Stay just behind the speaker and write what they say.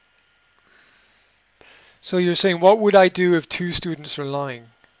So you're saying, what would I do if two students are lying?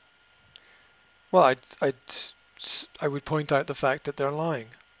 Well, I would point out the fact that they're lying.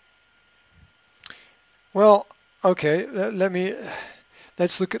 Well, okay.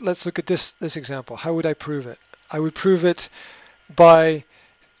 Let's look at this example. How would I prove it? I would prove it by,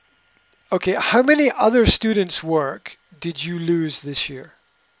 okay, how many other students' work did you lose this year?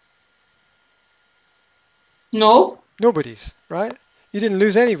 No, Nobody's, right? You didn't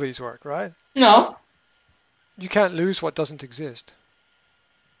lose anybody's work, right? no. You can't lose what doesn't exist.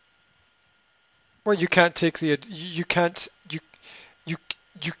 Well, you can't take the you can't you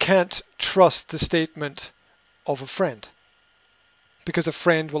you can't trust the statement of a friend because a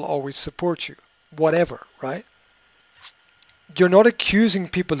friend will always support you, whatever, right? You're not accusing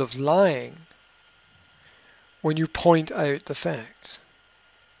people of lying when you point out the facts.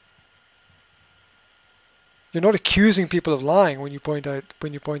 You're not accusing people of lying when you point out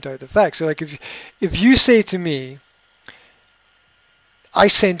the facts. So like if you say to me, I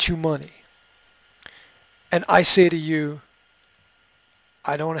sent you money, and I say to you,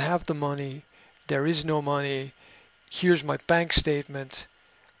 I don't have the money, there is no money, here's my bank statement,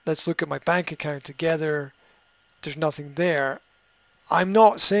 let's look at my bank account together, there's nothing there. I'm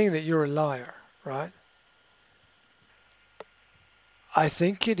not saying that you're a liar, right? I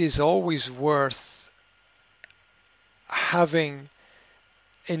think it is always worth having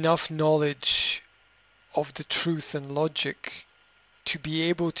enough knowledge of the truth and logic to be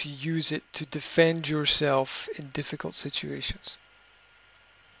able to use it to defend yourself in difficult situations.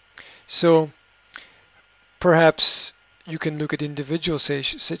 So perhaps you can look at individual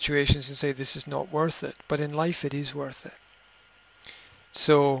situations and say this is not worth it, but in life it is worth it.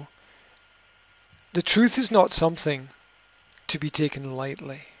 So the truth is not something to be taken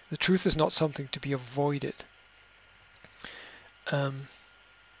lightly. The truth is not something to be avoided. Um,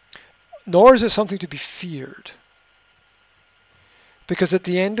 Nor is it something to be feared. Because at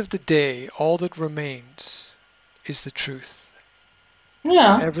the end of the day, all that remains is the truth.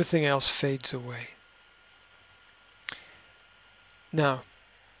 Yeah. Everything else fades away. Now,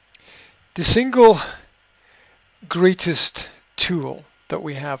 the single greatest tool that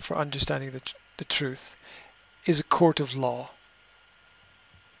we have for understanding the truth is a court of law.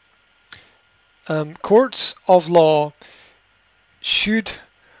 Courts of law should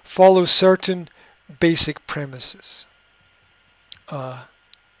follow certain basic premises. Uh,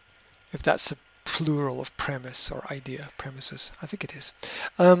 if that's the plural of premise or idea, premises, I think it is.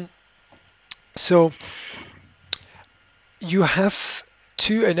 Um, so you have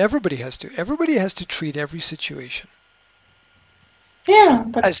to, and everybody has to treat every situation Yeah,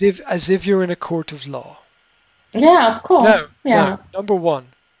 but as if you're in a court of law. yeah, of course. Now, Yeah. number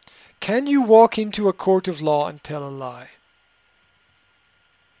one, can you walk into a court of law and tell a lie?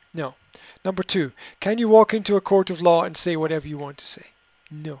 No. Number two, can you walk into a court of law and say whatever you want to say?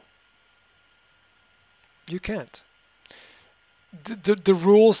 No, you can't. The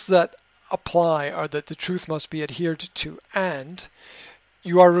rules that apply are that the truth must be adhered to, and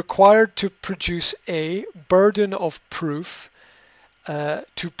you are required to produce a burden of proof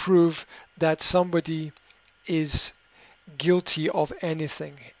to prove that somebody is guilty of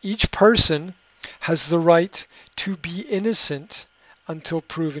anything. Each person has the right to be innocent until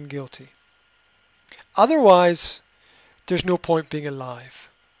proven guilty. Otherwise, there's no point being alive.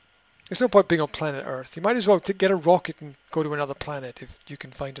 There's no point being on planet Earth. You might as well get a rocket and go to another planet if you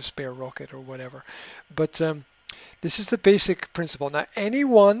can find a spare rocket or whatever. But this is the basic principle. Now,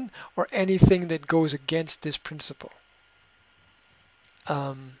 anyone or anything that goes against this principle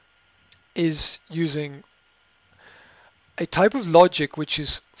um, is using a type of logic which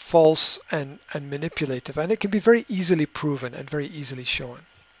is false and manipulative, and it can be very easily proven and very easily shown.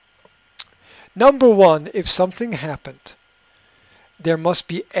 Number one, if something happened, there must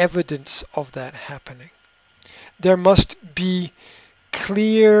be evidence of that happening. There must be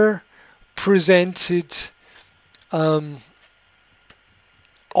clear, presented, um,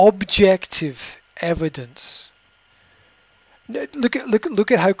 objective evidence.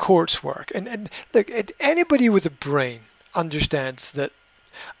 Look at how courts work, and look, anybody with a brain understands that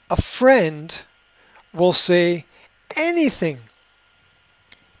a friend will say anything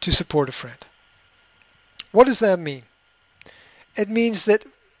to support a friend. What does that mean? It means that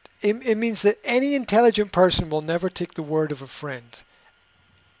it means that any intelligent person will never take the word of a friend.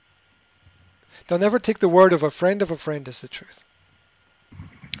 They'll never take the word of a friend as the truth.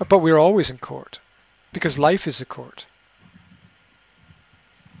 But we're always in court because life is a court.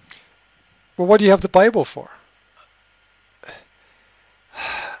 Well, what do you have the Bible for?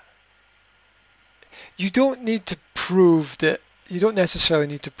 You don't need to prove that You don't necessarily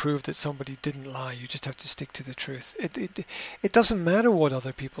need to prove that somebody didn't lie. You just have to stick to the truth. It doesn't matter what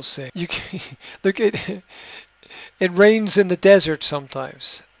other people say. You can, look, it rains in the desert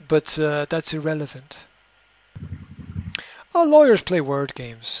sometimes, but that's irrelevant. Oh, lawyers play word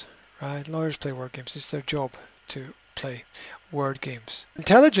games, right? Lawyers play word games. It's their job to play word games.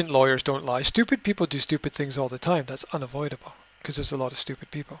 Intelligent lawyers don't lie. Stupid people do stupid things all the time. That's unavoidable because there's a lot of stupid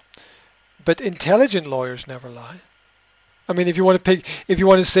people. But intelligent lawyers never lie. I mean, if you want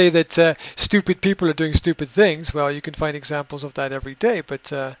to say that stupid people are doing stupid things, well, you can find examples of that every day.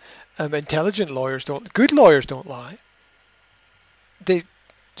 But intelligent lawyers don't. Good lawyers don't lie.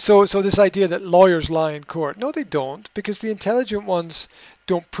 So this idea that lawyers lie in court, no, they don't, because the intelligent ones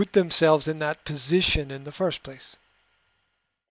don't put themselves in that position in the first place.